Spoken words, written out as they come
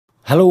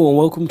Hello and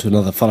welcome to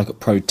another Final Cut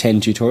Pro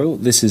 10 tutorial.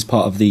 This is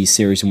part of the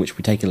series in which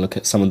we take a look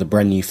at some of the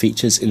brand new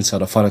features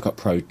inside of Final Cut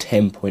Pro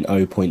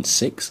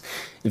 10.0.6.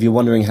 If you're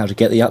wondering how to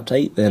get the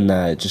update,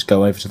 then just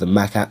go over to the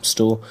Mac App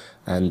Store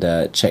and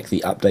check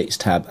the Updates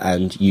tab,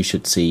 and you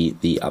should see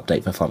the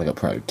update for Final Cut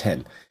Pro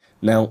 10.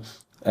 Now,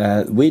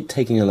 we're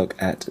taking a look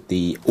at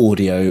the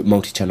audio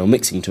multi-channel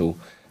mixing tool,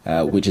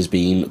 which has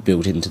been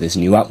built into this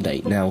new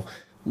update. Now,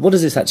 what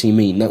does this actually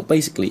mean? Now,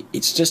 basically,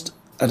 it's just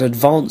an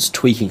advanced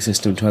tweaking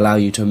system to allow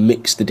you to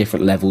mix the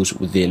different levels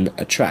within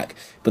a track.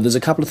 But there's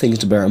a couple of things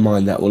to bear in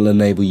mind that will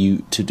enable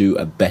you to do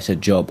a better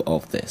job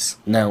of this.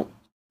 Now,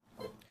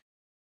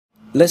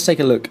 let's take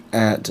a look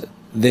at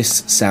this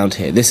sound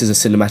here. This is a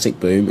cinematic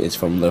boom. It's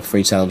from the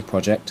Free Sound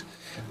project.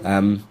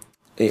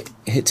 It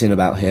hits in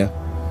about here.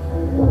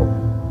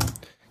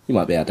 You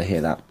might be able to hear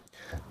that.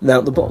 Now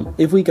at the bottom,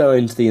 if we go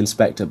into the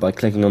inspector by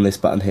clicking on this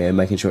button here,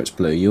 making sure it's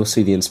blue, you'll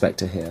see the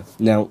inspector here.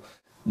 Now,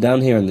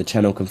 down here in the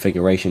channel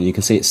configuration, you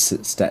can see it's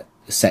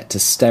set to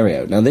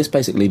stereo. Now this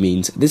basically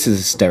means this is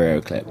a stereo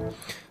clip.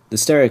 The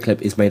stereo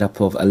clip is made up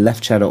of a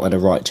left channel and a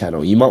right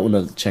channel. You might want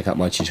to check out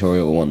my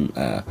tutorial on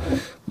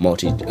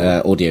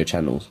audio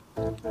channels.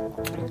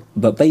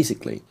 But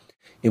basically,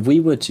 if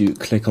we were to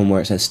click on where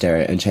it says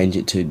stereo and change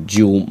it to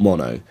dual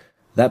mono,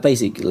 that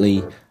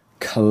basically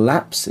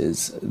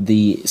collapses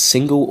the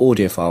single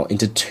audio file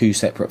into two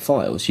separate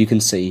files. You can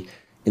see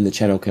in the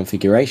channel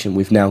configuration,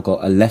 we've now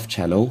got a left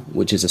channel,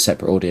 which is a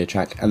separate audio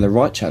track, and the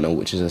right channel,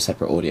 which is a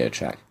separate audio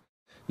track.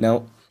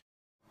 Now,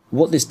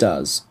 what this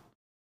does,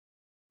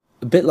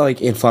 a bit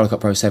like in Final Cut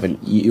Pro 7,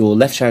 your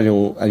left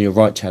channel and your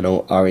right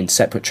channel are in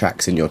separate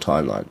tracks in your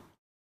timeline.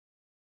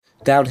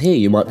 Down here,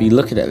 you might be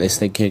looking at this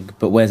thinking,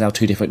 but where's our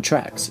two different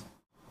tracks?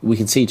 We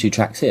can see two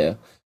tracks here,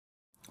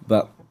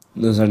 but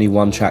there's only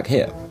one track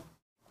here.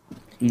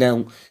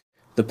 Now,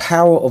 the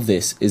power of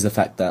this is the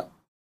fact that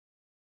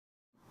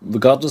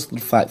regardless of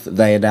the fact that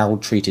they are now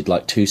treated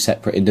like two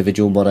separate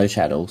individual mono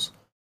channels,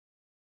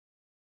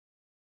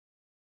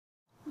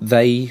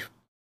 they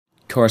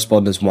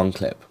correspond as one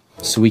clip.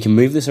 So we can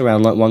move this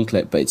around like one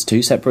clip, but it's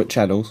two separate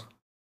channels.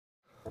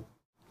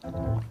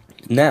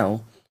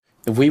 Now,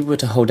 if we were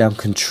to hold down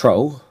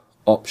Control,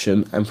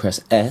 Option, and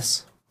press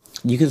S,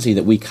 you can see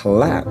that we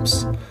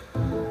collapse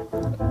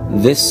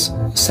this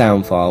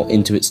sound file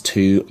into its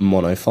two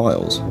mono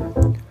files.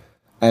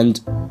 And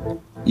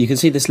you can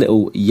see this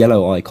little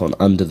yellow icon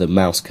under the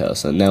mouse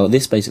cursor. Now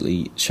this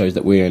basically shows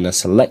that we're in a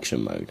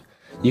selection mode.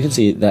 You can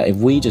see that if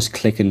we just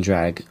click and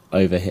drag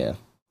over here,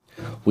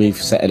 we've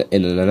set an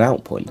in and an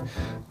out point.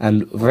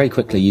 And very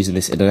quickly using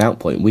this in and out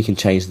point, we can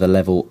change the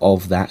level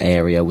of that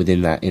area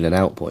within that in and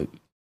out point.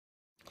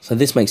 So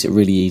this makes it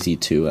really easy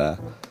to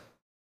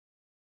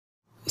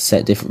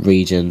set different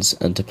regions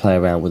and to play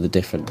around with the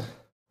different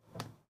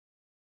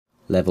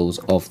levels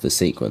of the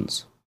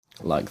sequence,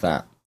 like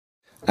that.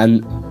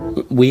 And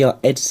we are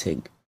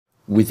editing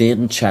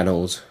within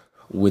channels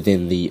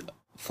within the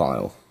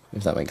file,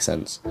 if that makes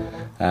sense.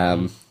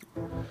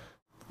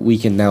 We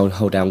can now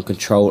hold down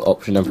Control,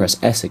 Option, and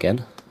press S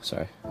again.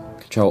 Sorry,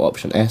 Control,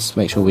 Option, S.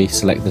 Make sure we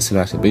select the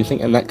cinematic boom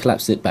thing, and that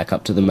collapses it back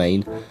up to the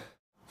main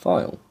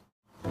file.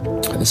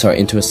 Sorry,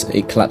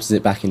 it collapses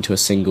it back into a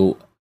single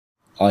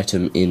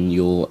item in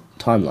your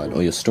timeline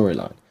or your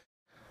storyline.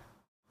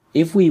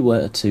 If we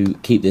were to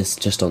keep this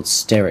just on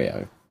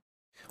stereo,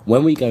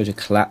 when we go to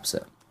collapse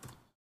it,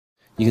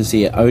 you can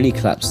see it only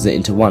collapses it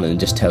into one and it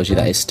just tells you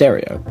that it's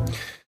stereo.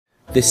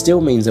 This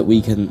still means that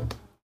we can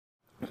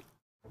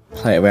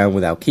play around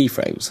with our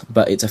keyframes,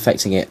 but it's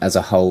affecting it as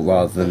a whole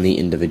rather than the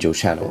individual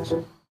channels.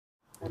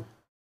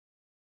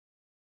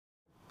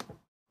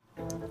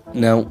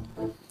 Now,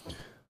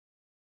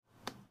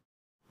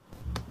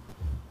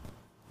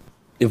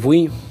 if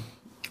we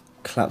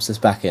collapse this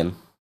back in,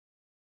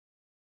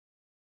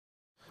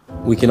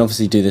 we can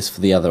obviously do this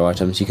for the other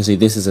items. You can see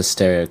this is a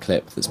stereo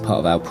clip that's part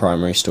of our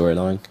primary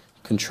storyline.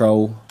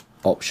 Control,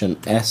 Option,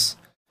 S,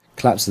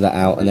 collapses that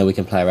out, and then we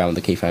can play around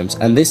with the keyframes.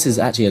 And this is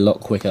actually a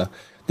lot quicker.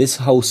 This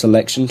whole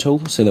selection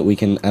tool, so that we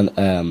can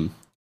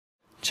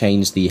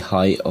change the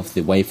height of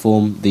the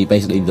waveform.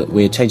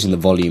 We're changing the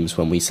volumes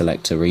when we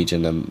select a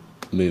region and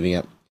moving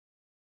it.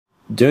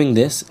 Doing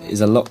this is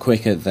a lot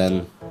quicker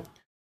than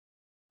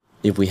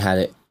if we had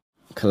it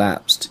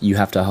collapsed. You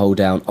have to hold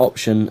down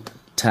Option,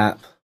 tap,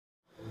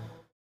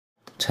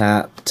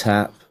 tap,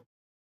 tap,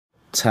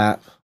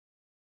 tap.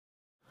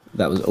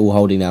 That was all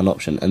holding down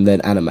Option, and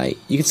then animate.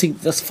 You can see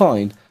that's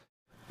fine,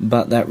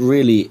 but that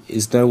really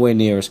is nowhere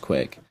near as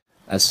quick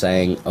as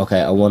saying,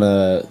 okay, I want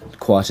to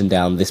quieten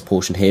down this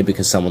portion here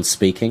because someone's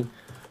speaking.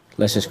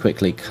 Let's just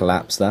quickly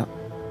collapse that.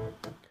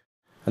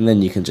 And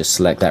then you can just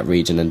select that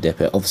region and dip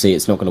it. Obviously,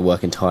 it's not going to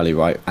work entirely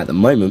right at the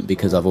moment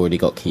because I've already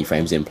got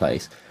keyframes in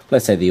place.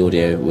 Let's say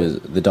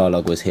the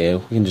dialogue was here.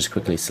 We can just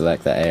quickly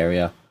select that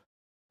area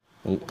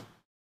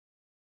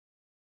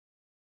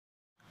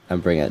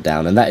and bring it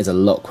down, and that is a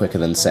lot quicker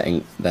than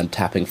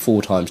tapping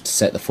 4 times to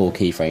set the 4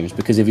 keyframes.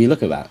 Because if you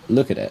look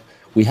at it,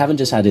 we haven't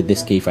just added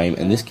this keyframe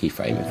and this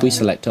keyframe. If we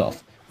select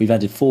off, we've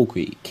added 4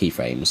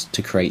 keyframes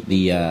to create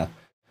the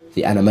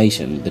the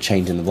animation, the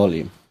change in the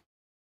volume.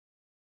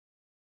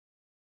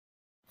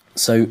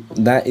 So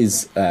that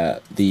is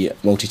the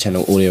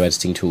multi-channel audio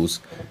editing tools,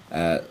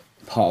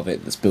 part of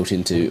it that's built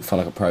into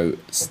Final Cut Pro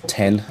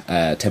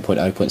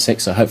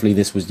 10.0.6. So hopefully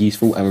this was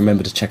useful, and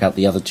remember to check out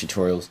the other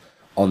tutorials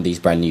on these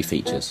brand new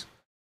features.